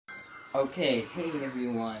Okay, hey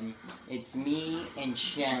everyone, it's me and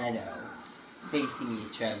Shadow facing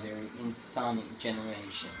each other in Sonic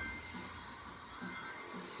Generations.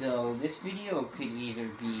 So this video could either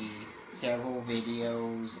be several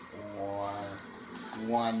videos or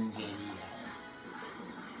one video.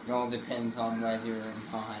 It all depends on whether or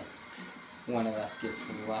not one of us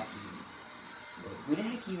gets lucky. But who the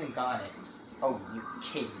heck even got it? Oh, you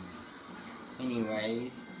kidding me.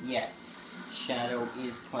 Anyways, yes. Shadow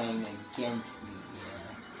is playing against me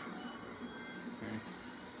here.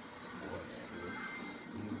 Whatever.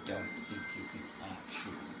 You don't think you can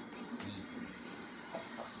actually beat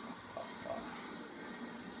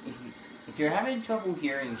me. If you're having trouble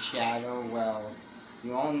hearing Shadow, well,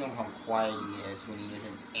 you all know how quiet he is when he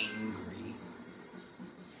isn't angry.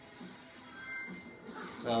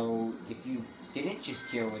 So, if you didn't just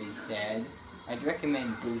hear what he said, I'd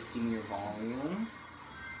recommend boosting your volume.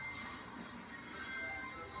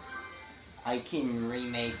 I can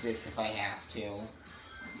remake this if I have to.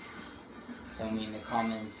 Tell me in the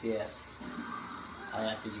comments if I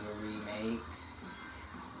have to do a remake.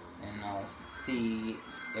 And I'll see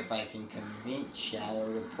if I can convince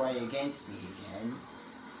Shadow to play against me again.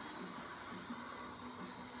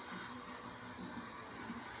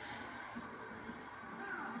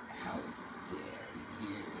 How dare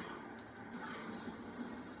you?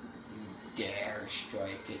 You dare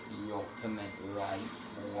strike at the ultimate right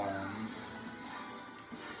form.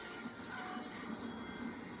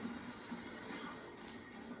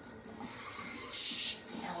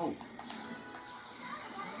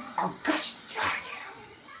 Oh gosh,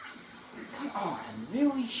 come on,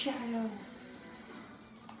 really, Shadow?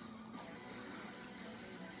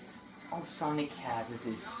 All Sonic has is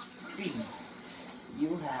his speed.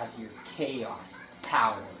 You have your chaos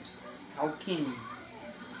powers. How can you?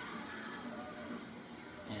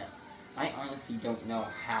 Yeah, I honestly don't know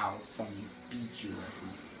how Sonic beat you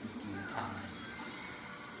every freaking time.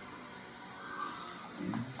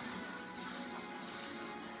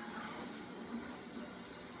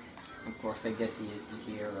 Of course, I guess he is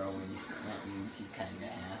the hero, and that means he kinda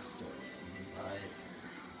has to win, but...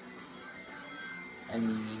 I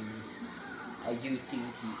mean, I do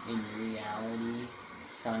think in reality,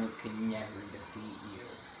 Sonic could never defeat you.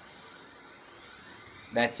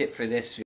 That's it for this video.